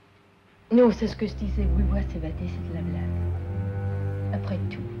Non, c'est ce que je disais. Oui, ouais, c'est batté, c'est de la blague. Après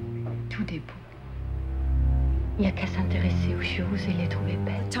tout, tout est beau. Il n'y a qu'à s'intéresser aux choses et les trouver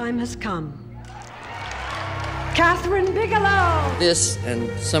belles. The time has come. Catherine Bigelow! This and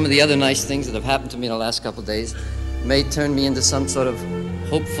some of the other nice things that have happened to me in the last couple of days may turn me into some sort of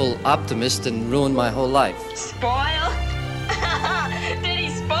hopeful optimist and ruin my whole life. Spoil? Did he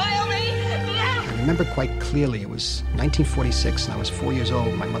spoil me? No! I remember quite clearly, it was 1946 and I was 4 years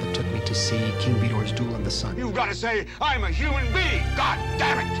old. My mother took me to see King Vidor's Duel in the Sun. You've got to say, I'm a human being. God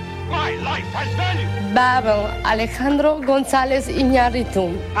damn it. My life has value. Babel, Alejandro González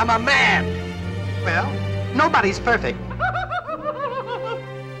Iñárritu. I'm a man. Well, nobody's perfect.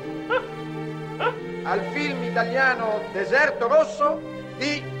 Al film italiano Deserto Rosso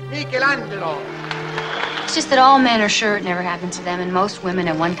di Michelangelo. It's just that all men are sure it never happened to them, and most women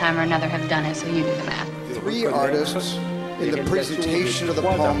at one time or another have done it, so you do the math. 3 artists in the presentation of the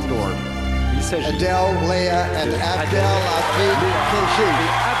Palme d'Or. Adele, Leia, and Abdel Hafid Khimji.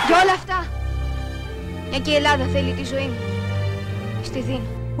 Κι όλα αυτά, μια και η Ελλάδα θέλει τη ζωή μου. Στη δίνω.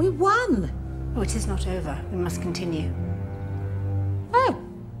 We won! Oh, it is not over. We must continue. Oh.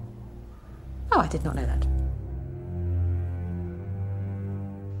 Oh, I did not know that.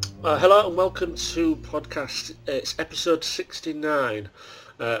 Hello and welcome to podcast. It's episode 69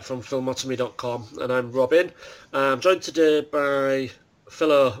 from Filmotomy.com, and I'm Robin. I'm joined today by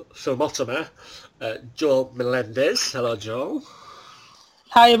fellow Filmotomer, Joel Melendez. Hello, Joel.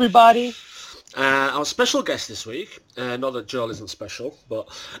 Hi, everybody. Our special guest this week, not that Joel isn't special, but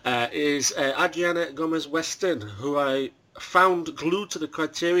is Adriana Gomez-Weston, who I found glued to the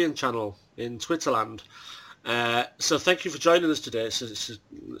Criterion channel in Twitterland. So thank you for joining us today. It's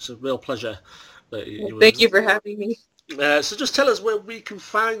a real pleasure. Thank you for having me. So just tell us where we can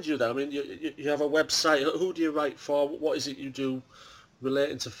find you then. I mean, you have a website. Who do you write for? What is it you do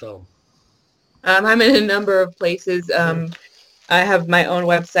relating to film? I'm in a number of places. I have my own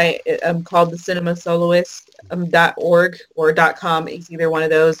website called thecinemasoloist.org or .com. It's either one of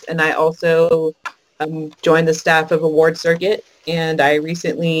those. And I also joined the staff of Award Circuit, and I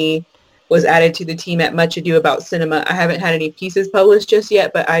recently was added to the team at Much Ado About Cinema. I haven't had any pieces published just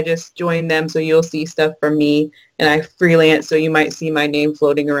yet, but I just joined them, so you'll see stuff from me. And I freelance, so you might see my name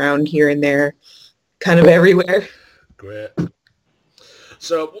floating around here and there, kind of everywhere. Great.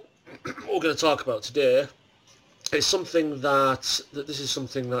 So what we're going to talk about today is something that this is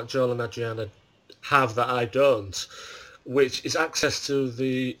something that Joel and Adriana have that I don't, which is access to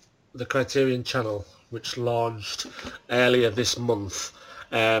the Criterion channel, which launched earlier this month.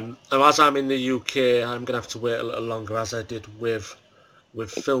 And as I'm in the UK, I'm going to have to wait a little longer, as I did with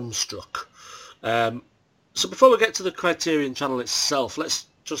Filmstruck. So before we get to the Criterion channel itself, let's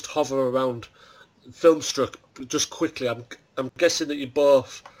just hover around Filmstruck just quickly. I'm guessing that you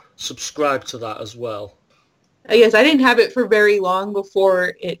both subscribe to that as well. Yes, I didn't have it for very long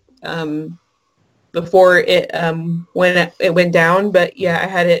before it went down, but yeah, I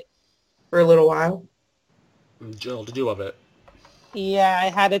had it for a little while. Joel, did you have it? Yeah, I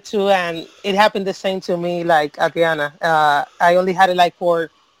had it too, and it happened the same to me like Adriana. I only had it like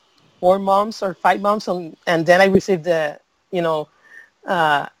for 4 months or 5 months, and then I received the,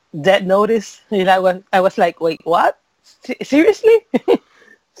 death notice. And I was like, wait, what? Seriously?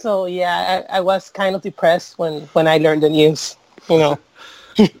 So yeah, I was kind of depressed when I learned the news. Yeah,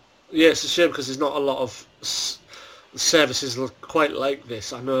 it's a shame because there's not a lot of services quite like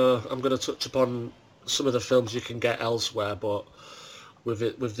this. I know I'm going to touch upon some of the films you can get elsewhere, but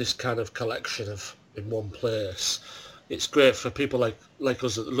with this kind of collection in one place, it's great for people like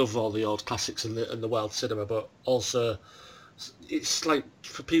us that love all the old classics in the world cinema, but also it's like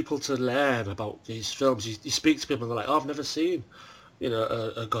for people to learn about these films. You speak to people and they're like, oh, I've never seen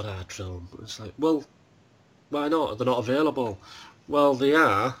a Godard film. It's like, well, why not? They're not available. Well, they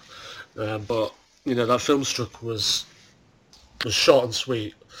are, but that Filmstruck was short and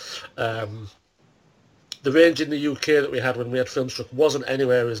sweet. The range in the UK that we had when we had Filmstruck wasn't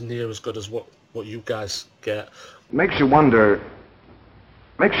anywhere as near as good as what you guys get. Makes you wonder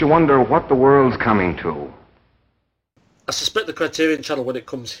what the world's coming to. I suspect the Criterion channel when it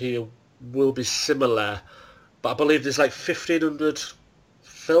comes here will be similar, but I believe there's like 1,500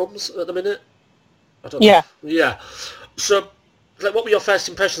 films at the minute. I don't know. Yeah. So, what were your first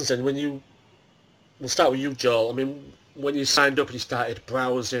impressions then we'll start with you, Joel. I mean, when you signed up and you started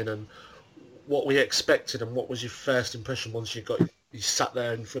browsing, and what were you expecting, and what was your first impression once you sat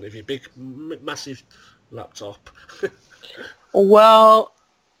there in front of your big, massive laptop? Well,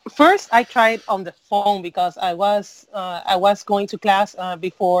 first I tried on the phone because I was going to class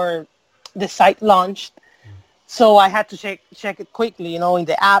before the site launched. So I had to check it quickly, in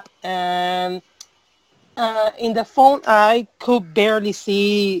the app. And in the phone, I could barely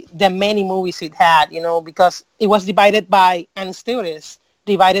see the many movies it had, because it was divided by, and still is,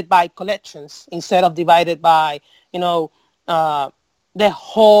 divided by collections instead of divided by, the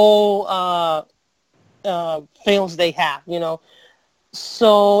whole films they have,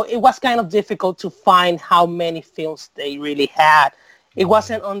 So it was kind of difficult to find how many films they really had. It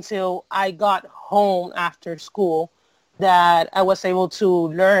wasn't until I got home after school that I was able to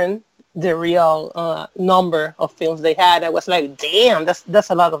learn the real number of films they had. I was like, damn, that's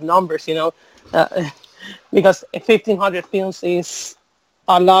a lot of numbers, because 1,500 films is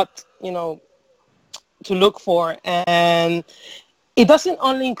a lot, to look for. And it doesn't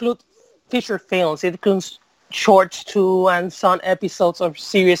only include feature films. It includes shorts too, and some episodes of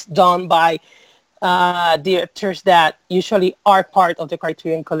series done by directors that usually are part of the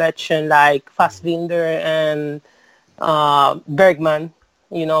Criterion collection, like Fassbinder and Bergman.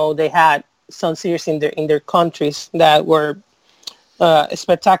 They had some series in their countries that were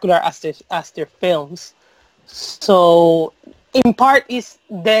spectacular as their films. So in part is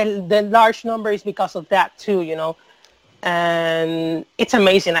the large number is because of that too, and it's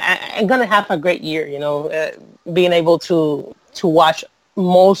amazing. I'm gonna have a great year, being able to watch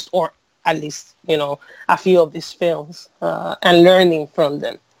most, or at least a few of these films and learning from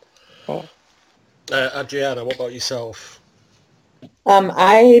them. Adriana, what about yourself?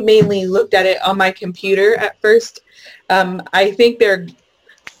 I mainly looked at it on my computer at first. I think they're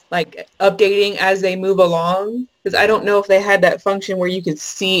like updating as they move along, because I don't know if they had that function where you could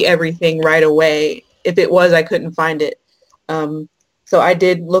see everything right away. If it was, I couldn't find it. So I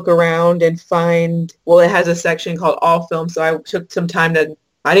did look around and find, it has a section called All Films, so I took some time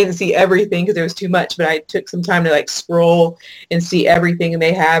I didn't see everything because there was too much, but I took some time to scroll and see everything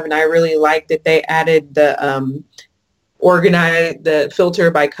they have, and I really liked that they added the organize the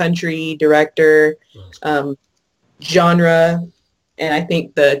filter by country, director, genre, and I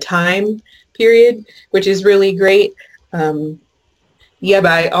think the time period, which is really great. But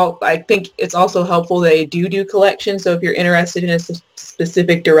I think it's also helpful they do collections. So if you're interested in a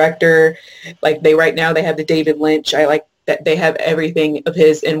specific director, like right now they have the David Lynch. I like that they have everything of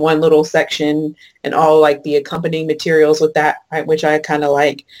his in one little section and all the accompanying materials with that, which I kind of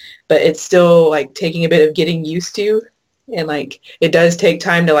like. But it's still taking a bit of getting used to. And it does take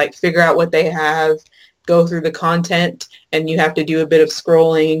time to figure out what they have, go through the content, and you have to do a bit of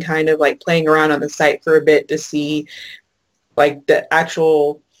scrolling and kind of playing around on the site for a bit to see the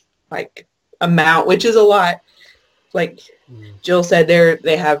actual amount, which is a lot. Jill said,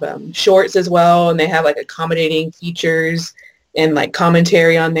 they have shorts as well, and they have accommodating features and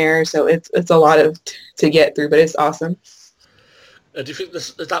commentary on there. So it's a lot to get through, but it's awesome. Do you think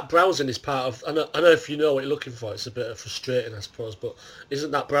that browsing is part of? I know if you know what you're looking for, it's a bit frustrating, I suppose. But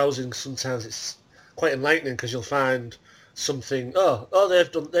isn't that browsing sometimes it's quite enlightening because you'll find something.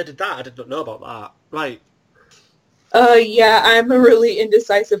 They did that. I did not know about that. Right. Yeah, I'm a really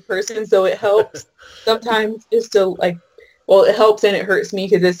indecisive person, so it helps sometimes just to it helps and it hurts me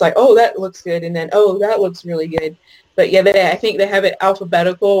because it's that looks good, and then that looks really good. But yeah, I think they have it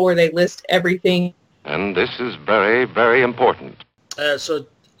alphabetical where they list everything. And this is very, very important. So,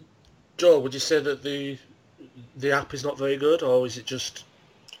 Joe, would you say that the app is not very good, or is it just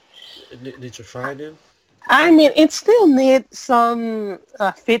it needs refining? I mean, it still needs some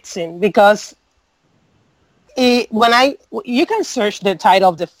fixing because you can search the title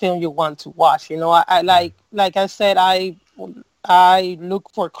of the film you want to watch. I like I said, I look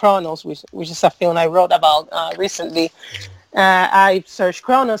for Chronos, which is a film I wrote about recently. I searched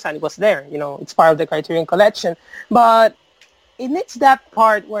Chronos and it was there. It's part of the Criterion collection, but it needs that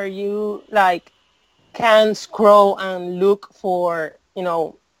part where you can scroll and look for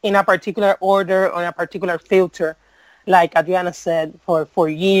in a particular order or a particular filter, like Adriana said, for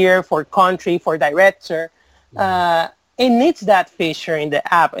year, for country, for director. It needs that feature in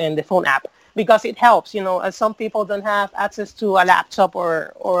the app, in the phone app, because it helps. As some people don't have access to a laptop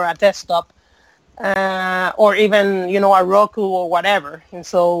or a desktop. Or even, a Roku or whatever. And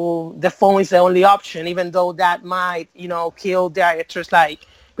so the phone is the only option, even though that might, kill directors like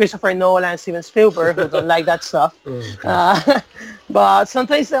Christopher Nolan and Steven Spielberg, who don't like that stuff. But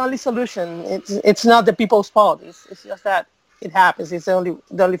sometimes the only solution, it's not the people's fault. It's just that it happens. It's the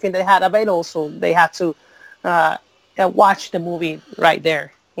only thing they had available, so they had to watch the movie right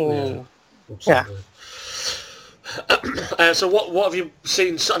there. Yeah. So what have you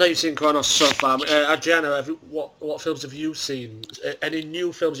seen? I know you've seen Chronos so far. Adriana, what films have you seen? Any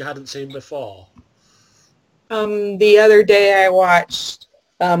new films you hadn't seen before? The other day I watched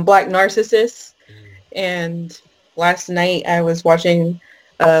Black Narcissus, And last night I was watching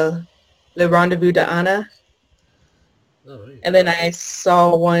Le Rendezvous de Anna. Oh, right. And then I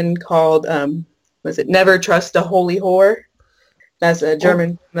saw one called, was it Never Trust a Holy Whore? That's a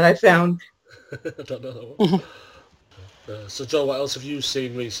German that I found. I don't know that one. So, Joe, what else have you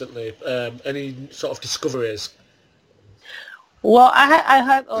seen recently? Any sort of discoveries? Well, I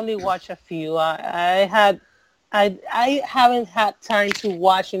had only watched a few. I haven't had time to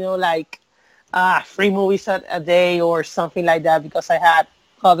watch, like 3 movies a day or something like that because I had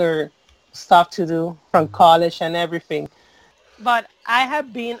other stuff to do from college and everything. But I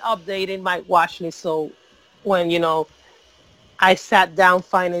have been updating my watch list, so when I sat down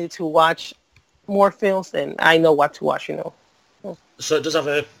finally to watch more films, then I know what to watch. So it does have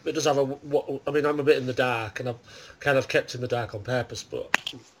a. I mean, I'm a bit in the dark, and I'm kind of kept in the dark on purpose,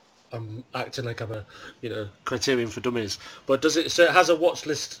 but I'm acting like I'm a, Criterion for Dummies. But does it? So it has a watch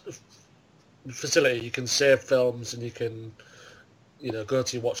list facility. You can save films, and you can, go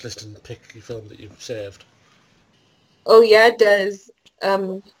to your watch list and pick your film that you've saved. Oh yeah, it does.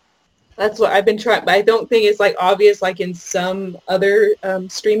 That's what I've been trying, but I don't think it's like obvious like in some other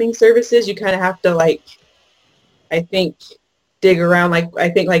streaming services. You kind of have to I think dig around. Like I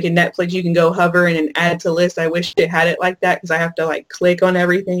think like in Netflix you can go hover and add to list. I wish it had it like that because I have to click on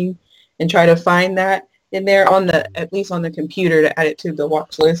everything and try to find that in there at least on the computer to add it to the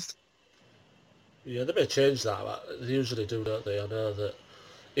watch list. Yeah, they may change that. They usually do, don't they? I know that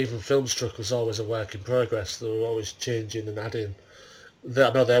even Filmstruck was always a work in progress. They were always changing and adding.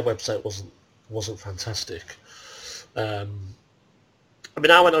 I know their website wasn't fantastic. I mean,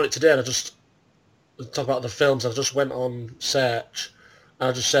 I went on it today and I just talk about the films. I just went on search and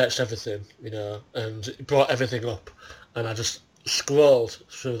I just searched everything, and it brought everything up, and I just scrolled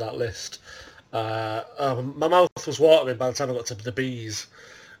through that list. My mouth was watering by the time I got to the bees.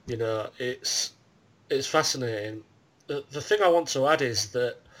 It's fascinating. The thing I want to add is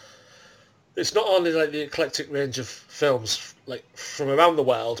that it's not only the eclectic range of films from around the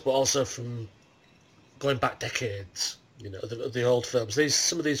world, but also from going back decades. The old films.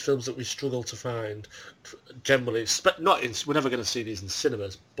 Some of these films that we struggle to find, generally, we're never going to see these in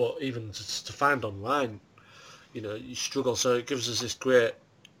cinemas, but even just to find online, you struggle. So it gives us this great,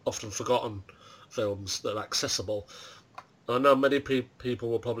 often forgotten films that are accessible. I know many people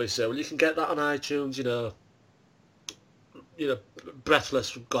will probably say, well, you can get that on iTunes,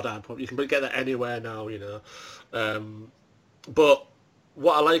 Breathless from Goddard, you can get that anywhere now, but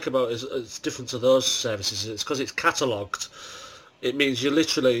what I like about it is it's different to those services. It's because it's catalogued. It means you're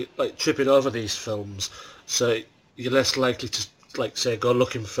literally tripping over these films, so you're less likely to say go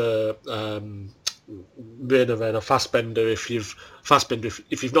looking for Rainer or Fassbender if you've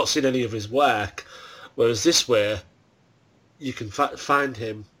not seen any of his work. Whereas this way, you can find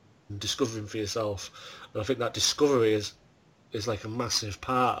him and discover him for yourself. And I think that discovery is a massive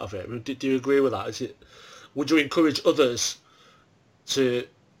part of it. I mean, do you agree with that? Would you encourage others to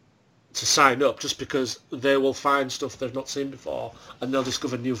sign up just because they will find stuff they've not seen before and they'll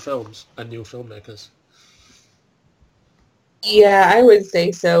discover new films and new filmmakers? Yeah, I would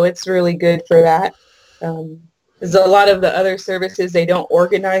say so. It's really good for that. There's a lot of the other services, they don't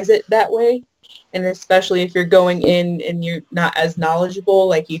organize it that way. And especially if you're going in and you're not as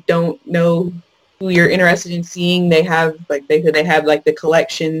knowledgeable, you don't know who you're interested in seeing, they have the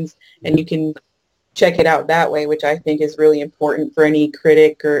collections and you can check it out that way, which I think is really important for any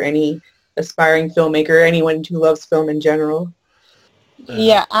critic or any aspiring filmmaker, anyone who loves film in general.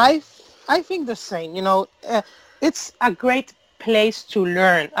 Yeah, I think the same. It's a great place to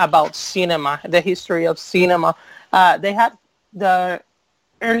learn about cinema, the history of cinema. They had the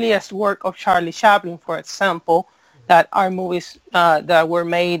earliest work of Charlie Chaplin, for example, that are movies that were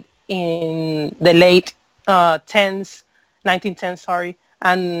made in the late 1910s,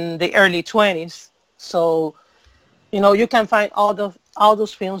 and the early 20s. So, you can find all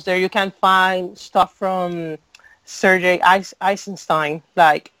those films there. You can find stuff from Sergei Eisenstein,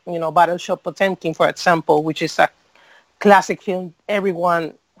 Battleship Potemkin, for example, which is a classic film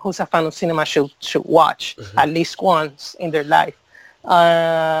everyone who's a fan of cinema should watch at least once in their life.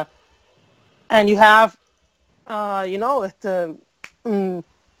 And you have,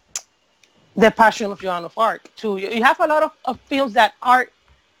 The Passion of Joan of Arc too. You have a lot of films that are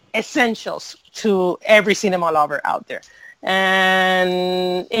essentials to every cinema lover out there.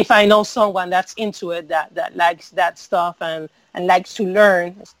 And if I know someone that's into it, that likes that stuff and likes to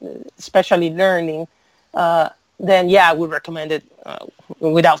learn, especially learning, then yeah, I would recommend it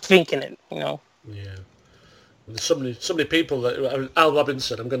without thinking it. Yeah. There's so many people that Al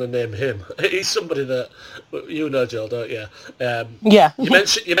Robinson. I'm going to name him. He's somebody that you know, Jill, don't you? Yeah.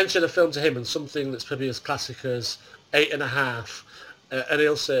 You mentioned a film to him and something that's probably as classic as 8.5, and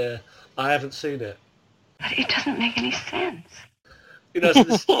he'll say, "I haven't seen it." But it doesn't make any sense. You know,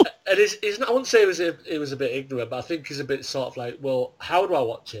 so and he's not, I wouldn't say he was a bit ignorant, but I think he's a bit sort of like, well, how do I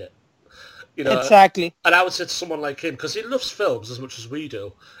watch it? You know, exactly. And I would say to someone like him, because he loves films as much as we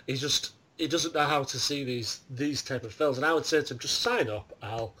do, he doesn't know how to see these type of films. And I would say to him, just sign up,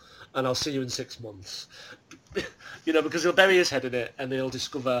 Al, and I'll see you in 6 months. You know, because he'll bury his head in it and he'll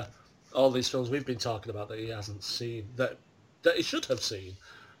discover all these films we've been talking about that he hasn't seen, that he should have seen.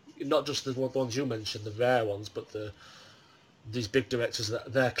 Not just the ones you mentioned, the rare ones, but these big directors,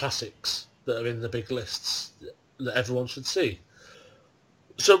 that they're classics that are in the big lists that everyone should see.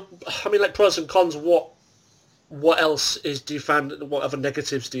 So, I mean, like pros and cons, what else do you find, what other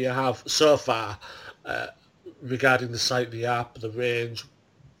negatives do you have so far regarding the site, the app, the range?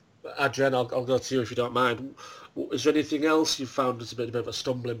 Adrian, I'll go to you if you don't mind. Is there anything else you found as a bit of a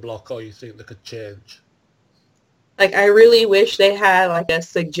stumbling block or you think that could change? Like, I really wish they had, like, a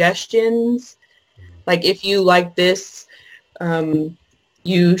suggestions. Like, if you like this,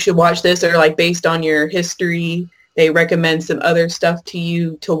 you should watch this, or, like, based on your history, they recommend some other stuff to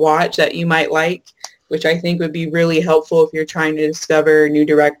you to watch that you might like, which I think would be really helpful if you're trying to discover new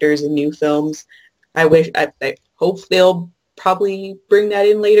directors and new films. I hope they'll probably bring that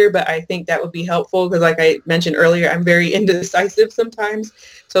in later, but I think that would be helpful because, like I mentioned earlier, I'm very indecisive sometimes.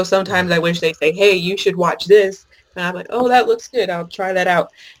 So sometimes I wish they say, hey, you should watch this. And I'm like, oh, that looks good. I'll try that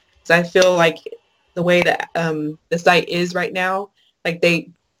out. So I feel like the way that the site is right now, like they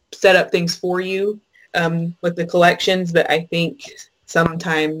set up things for you with the collections, but I think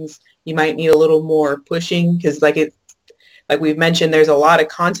sometimes you might need a little more pushing because like we've mentioned, there's a lot of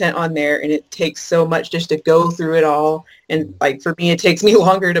content on there and it takes so much just to go through it all. And like for me, it takes me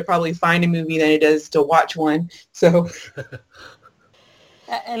longer to probably find a movie than it does to watch one. So.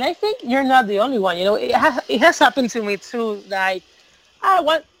 And I think you're not the only one. You know, it has happened to me too. Like, I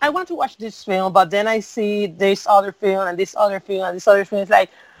want to watch this film, but then I see this other film and this other film and this other film. It's like,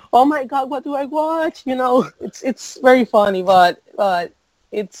 oh my God, what do I watch? You know, it's very funny, but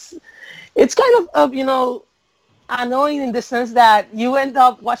it's kind of you know, annoying in the sense that you end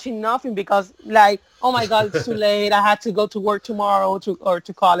up watching nothing because like, oh my God, it's too late. I had to go to work tomorrow or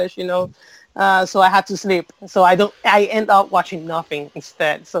to college, you know. So I had to sleep. So I end up watching nothing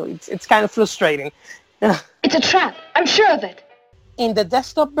instead. So it's kind of frustrating. It's a trap. I'm sure of it. In the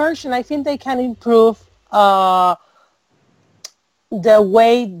desktop version, I think they can improve the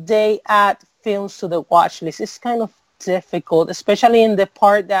way they add films to the watch list. It's kind of difficult, especially in the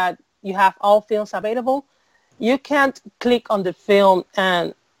part that you have all films available. You can't click on the film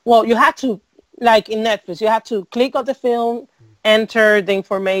and, well, you have to, like in Netflix, you have to click on the film, enter the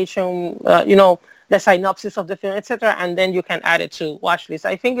information, you know, the synopsis of the film, etc., and then you can add it to watch list.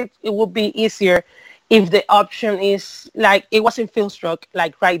 I think it would be easier if the option is like it was in Filmstruck,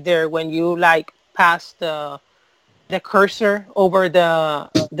 like right there when you like pass the cursor over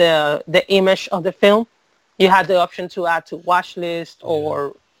the image of the film, you had the option to add to watch list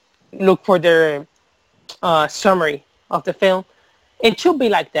or look for the summary of the film. It should be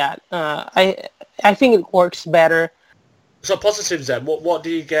like that. I think it works better. So positives then, what do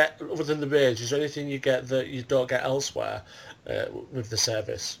you get other than the range? Is there anything you get that you don't get elsewhere with the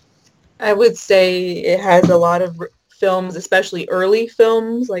service? I would say it has a lot of films, especially early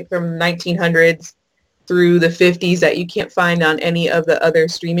films, like from 1900s through the 50s that you can't find on any of the other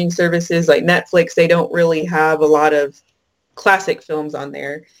streaming services. Like Netflix, they don't really have a lot of classic films on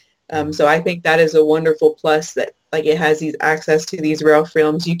there. So I think that is a wonderful plus that like it has these access to these rare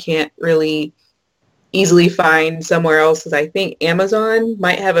films you can't really easily find somewhere else, because I think Amazon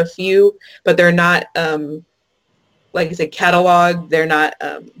might have a few, but they're not like I said, catalog. They're not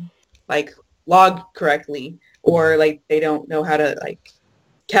like logged correctly, or like they don't know how to like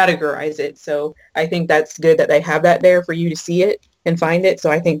categorize it. So I think that's good that they have that there for you to see it and find it.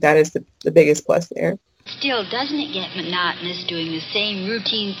 So I think that is the biggest plus there. Still, doesn't it get monotonous doing the same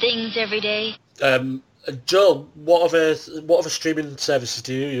routine things every day? Joel, what other streaming services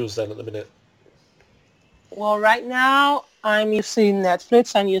do you use then at the minute? Well, right now I'm using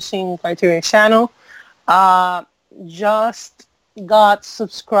Netflix. I'm using Criterion Channel. Just got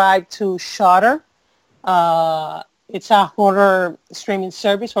subscribed to Shudder. It's a horror streaming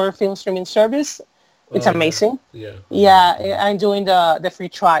service, horror film streaming service. It's amazing. Yeah, I'm doing the free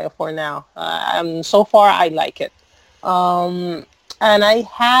trial for now. So far, I like it. And I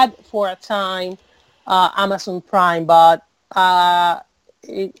had for a time Amazon Prime, but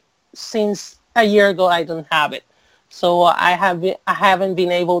since a year ago, I don't have it. So I haven't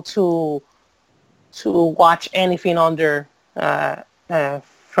been able to watch anything under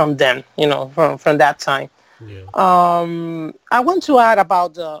from them, from that time. Yeah. I want to add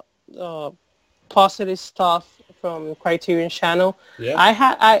about the positive stuff from Criterion Channel. Yeah.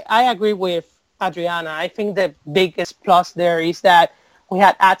 I agree with Adriana. I think the biggest plus there is that we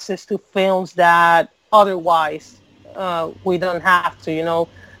had access to films that otherwise we don't have to.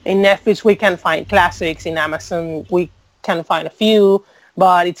 In Netflix we can find classics. In Amazon we can find a few,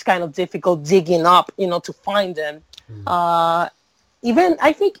 but it's kind of difficult digging up, to find them. I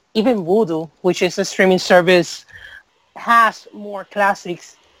think even Voodoo, which is a streaming service, has more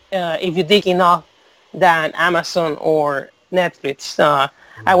classics if you dig enough than Amazon or Netflix.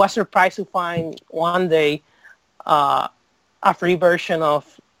 I was surprised to find one day a free version of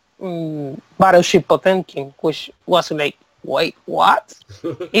Battleship Potemkin, which was like, wait, what?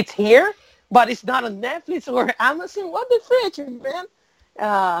 It's here, but it's not on Netflix or Amazon? What the fridge,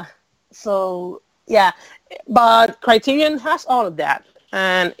 man? So, yeah. But Criterion has all of that.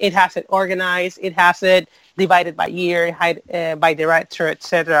 And it has it organized. It has it divided by year, by director,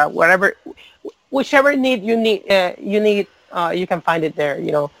 etc. Whichever need you need, you can find it there.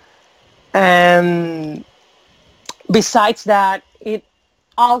 And besides that, it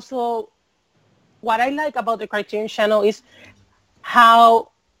also, what I like about the Criterion Channel is how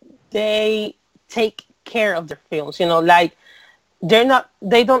they take care of their films. Like they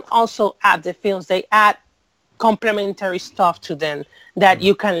don't also add the films; they add complementary stuff to them that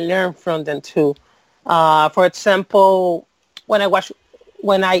you can learn from them too. For example, when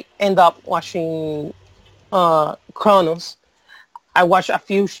I end up watching Kronos, I watched a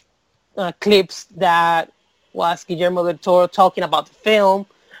few clips that was Guillermo del Toro talking about the film,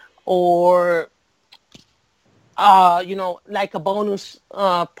 or like a bonus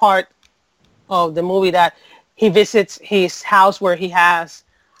part of the movie that he visits his house where he has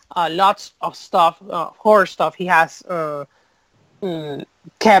lots of stuff, horror stuff he has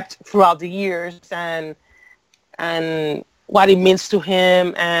kept throughout the years, and what it means to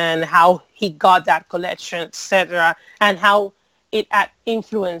him, and how he got that collection, etc., and how it had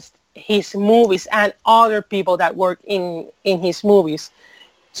influenced his movies and other people that work in his movies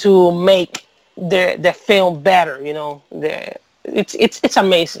to make the film better. It's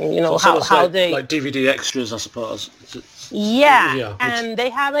amazing. So how like, they like DVD extras, I suppose. Yeah, and they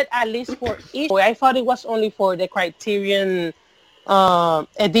have it at least for each. I thought it was only for the Criterion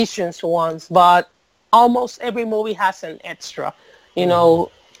editions ones, but almost every movie has an extra,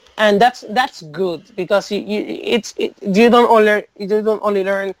 and that's good because you don't only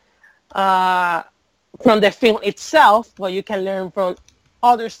learn from the film itself, but you can learn from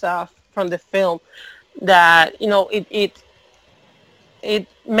other stuff from the film that it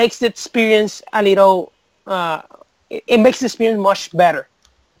makes the experience a little. It makes the experience much better,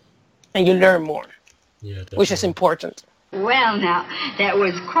 and you learn more, which is important. Well, now, that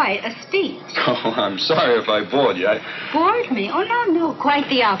was quite a speech. Oh, I'm sorry if I bored you. Bored me? Oh, no, quite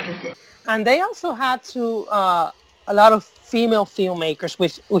the opposite. And they also had a lot of female filmmakers,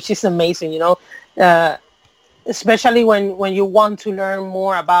 which is amazing, especially when you want to learn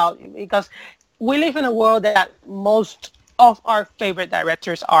more about, because we live in a world that most of our favorite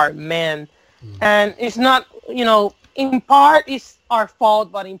directors are men. And it's not, in part it's our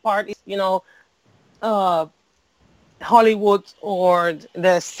fault, but in part it's, Hollywood or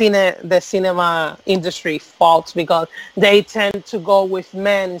the cinema industry fault, because they tend to go with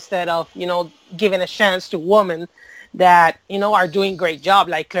men instead of, giving a chance to women that, are doing great job,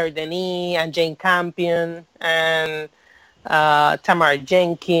 like Claire Denis and Jane Campion and Tamara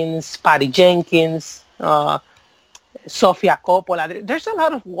Jenkins, Patty Jenkins, Sofia Coppola. There's a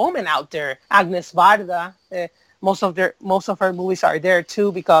lot of women out there. Agnes Varda, most of her movies are there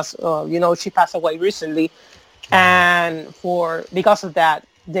too, because she passed away recently. And because of that,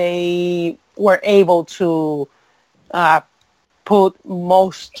 they were able to put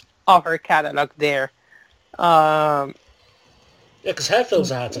most of her catalog there. Because hair films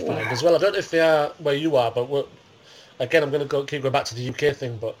are hard to find as well. I don't know if they are where you are, but again, I'm going to keep going back to the UK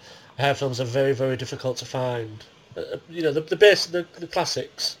thing, but hair films are very, very difficult to find. The base, the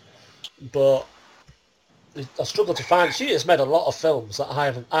classics, but I struggle to find. She has made a lot of films that I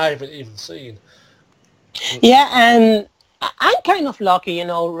haven't even seen. Yeah, and I'm kind of lucky,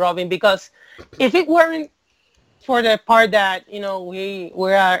 Robin, because if it weren't for the part that, we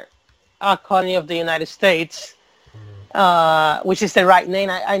are a colony of the United States, which is the right name.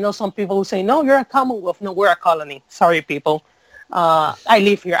 I know some people who say, no, you're a Commonwealth. No, we're a colony. Sorry, people. I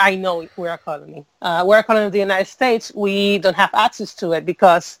live here. I know we're a colony. We're a colony of the United States. We don't have access to it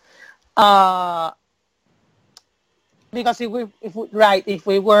because Because if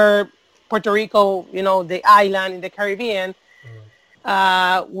we were Puerto Rico, the island in the Caribbean,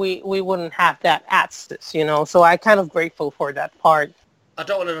 we wouldn't have that access, So I'm kind of grateful for that part. I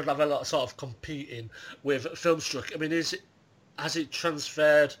don't want to have a lot of sort of competing with Filmstruck. I mean, has it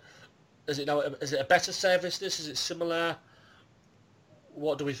transferred? Is it a better service? Is it similar?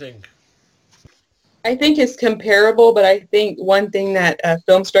 What do we think? I think it's comparable, but I think one thing that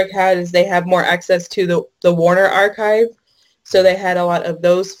Filmstruck had is they have more access to the Warner archive. So they had a lot of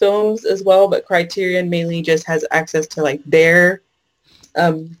those films as well, but Criterion mainly just has access to like their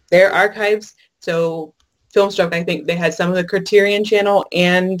archives. So Filmstruck, I think they had some of the Criterion channel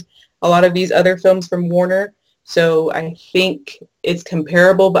and a lot of these other films from Warner. So I think it's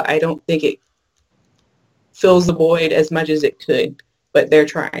comparable, but I don't think it fills the void as much as it could, but they're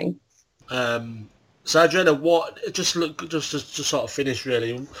trying. So Adriana, just to sort of finish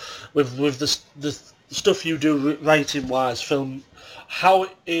really with the stuff you do writing wise, film, how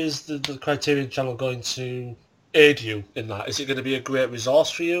is the Criterion channel going to aid you in that? Is it going to be a great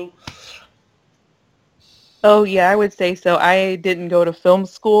resource for you? Oh yeah, I would say so. I didn't go to film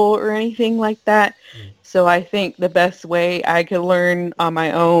school or anything like that. So I think the best way I could learn on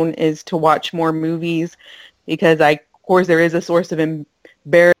my own is to watch more movies, because of course there is a source of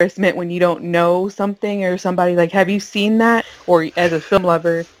embarrassment when you don't know something or somebody like, have you seen that? Or as a film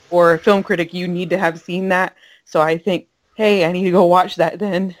lover or a film critic, you need to have seen that. So I think, hey, I need to go watch that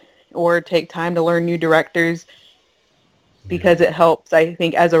then, or take time to learn new directors, because it helps, I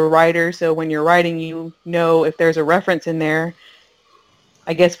think, as a writer. So when you're writing, you know if there's a reference in there.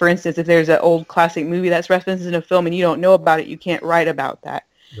 I guess, for instance, if there's an old classic movie that's referenced in a film and you don't know about it, you can't write about that.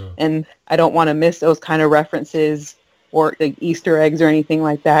 No. And I don't want to miss those kind of references or like Easter eggs or anything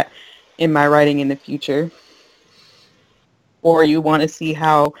like that in my writing in the future. Or you want to see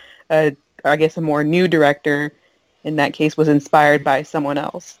how, I guess, a more new director, in that case, was inspired by someone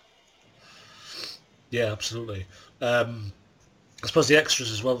else. Yeah, absolutely. I suppose the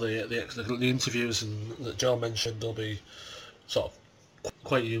extras as well, the interviews that Joe mentioned, will be sort of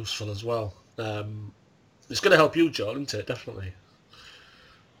quite useful as well. It's going to help you, Joe, isn't it? Definitely.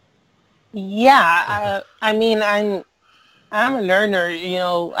 Yeah, I mean, I'm a learner.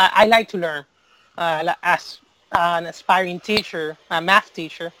 I like to learn. As an aspiring teacher, a math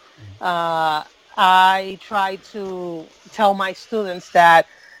teacher, I try to tell my students that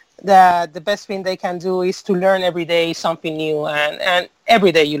the best thing they can do is to learn every day something new, and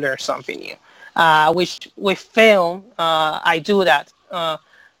every day you learn something new. Which with film, I do that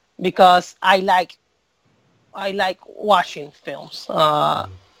because I like watching films.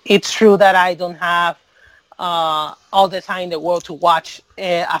 It's true that I don't have all the time in the world to watch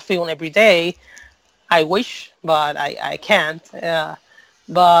a film every day. I wish, but I can't.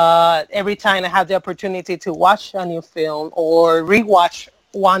 But every time I have the opportunity to watch a new film or rewatch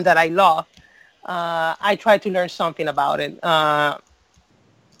one that I love, I try to learn something about it.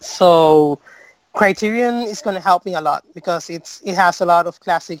 So Criterion is going to help me a lot because it has a lot of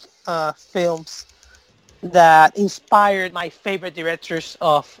classic films that inspired my favorite directors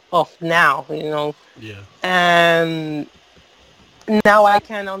of now, Yeah. And now I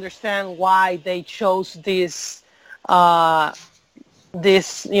can understand why they chose this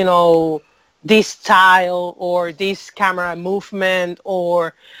this style or this camera movement,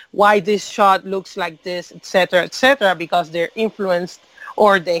 or why this shot looks like this, etc., because they're influenced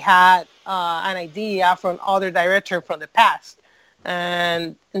or they had an idea from other directors from the past.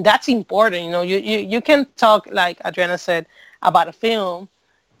 And that's important. You can talk, like Adriana said, about a film,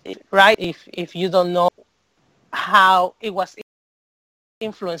 right? If you don't know how it was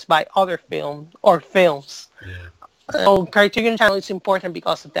influenced by other films or films. Yeah. So Criterion Channel is important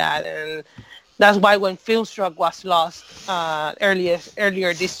because of that, and that's why when Filmstruck was lost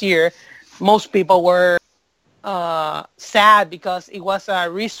earlier this year, most people were sad, because it was a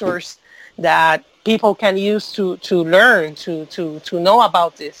resource that people can use to learn, to know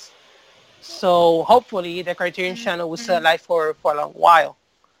about this. So hopefully the Criterion Channel will stay alive for a long while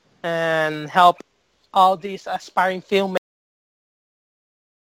and help all these aspiring filmmakers,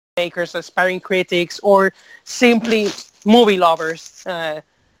 aspiring critics, or simply movie lovers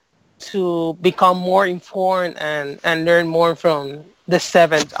to become more informed and learn more from the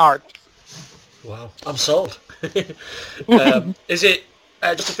seventh art. Wow, I'm sold. Is it,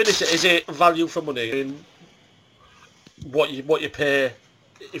 just to finish it, is it value for money in what you pay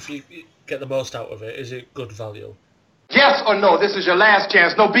if you get the most out of it? Is it good value? Yes or no? This is your last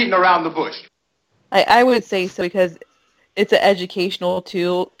chance. No beating around the bush. I would say so, because it's an educational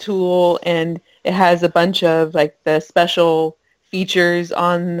tool, and it has a bunch of like the special features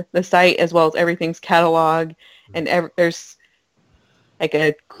on the site, as well as everything's catalog, and there's like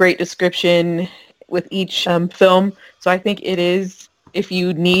a great description with each film. So I think it is, if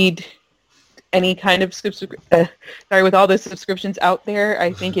you need any kind of with all the subscriptions out there,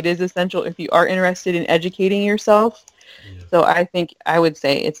 I think it is essential if you are interested in educating yourself. So I think I would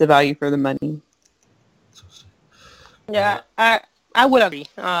say it's a value for the money. Yeah, I would agree.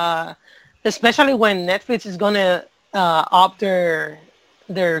 Especially when Netflix is gonna up their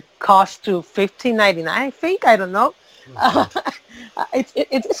cost to $15.99. I think, I don't know.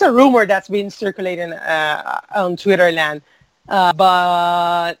 It's a rumor that's been circulating on Twitter land.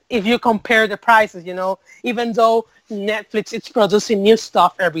 But if you compare the prices, even though Netflix is producing new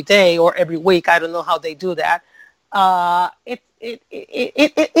stuff every day or every week, I don't know how they do that.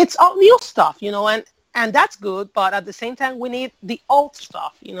 It's all new stuff, and that's good. But at the same time, we need the old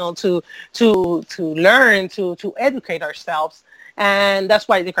stuff, to learn, to educate ourselves, and that's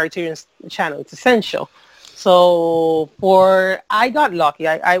why the Criterion channel is essential. So I got lucky.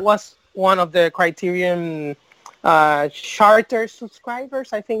 I was one of the Criterion charter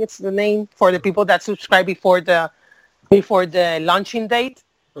subscribers. I think it's the name for the people that subscribe before the launching date.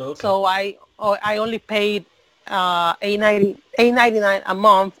 Okay. So I only paid $8.99 a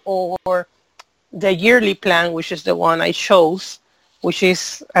month, or the yearly plan, which is the one I chose, which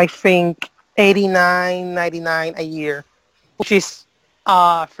is I think $89.99 a year, which is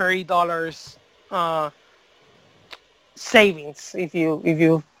 $30 savings if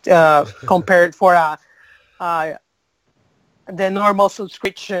you compare it for the normal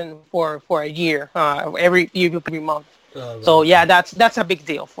subscription for a year, every month. So yeah, that's a big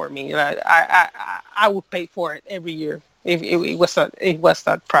deal for me. I would pay for it every year if it was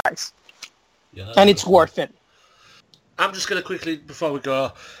that price, and it's worth it. I'm just going to quickly, before we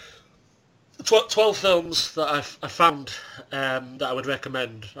go, 12 films that I found that I would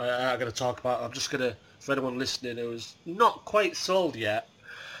recommend. I'm going to talk about. I'm just going to, for anyone listening who's not quite sold yet,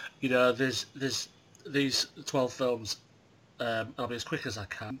 there's these 12 films. I'll be as quick as I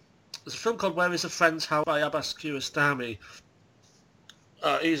can. There's a film called Where is a Friend's House by Abbas Kiarostami.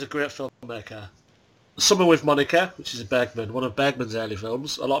 He's a great filmmaker. Summer with Monica, which is a Bergman, one of Bergman's early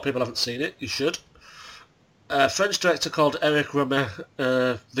films. A lot of people haven't seen it. You should. A French director called Eric Romer,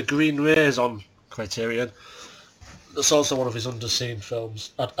 The Green Rays on Criterion. That's also one of his underseen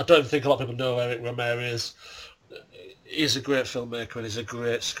films. I don't even think a lot of people know who Eric Romer is. He's a great filmmaker and he's a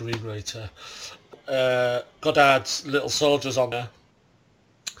great screenwriter. Godard's Little Soldiers on there,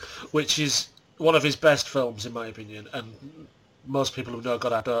 which is one of his best films in my opinion, and most people who know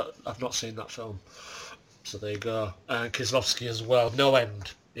Godard have not seen that film. So there you go. And Kieslowski as well. No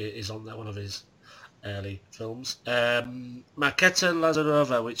End is on there, one of his early films. Markéta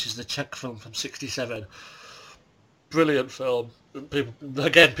Lazarova, which is the Czech film from '67. Brilliant film.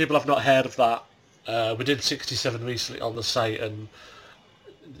 People have not heard of that. We did '67 recently on the site, and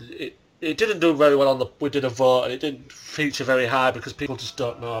it didn't do very well we did a vote, and it didn't feature very high because people just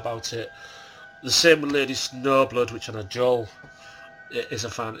don't know about it. The same with Lady Snowblood, which I know Joel is a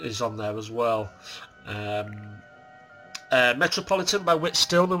fan, is on there as well. Metropolitan by Whit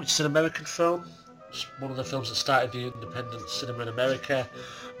Stillman, which is an American film. It's one of the films that started the independent cinema in America.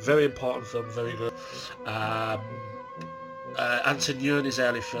 Very important film, very good. Anton Yuni's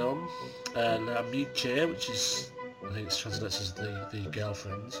early film, L'Amiche, which is, I think it's translated as the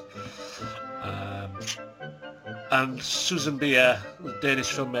girlfriends. And Susan Bier, the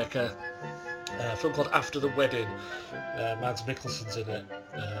Danish filmmaker, a film called After the Wedding. Mads Mikkelsen's in it.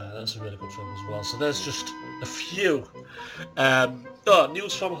 That's a really good film as well. So there's just a few.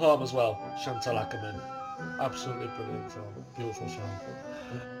 News from Home as well. Chantal Akerman. Absolutely brilliant film. Beautiful film.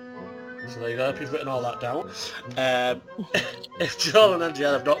 So there you go. I hope you've written all that down. If Joel and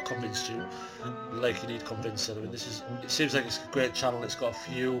Andrea have not convinced you, like you need convincing. I mean, it seems like it's a great channel. It's got a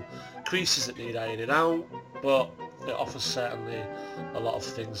few creases that need ironing out, but it offers certainly a lot of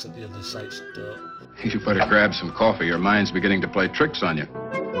things that the other sites don't. You better grab some coffee. Your mind's beginning to play tricks on you.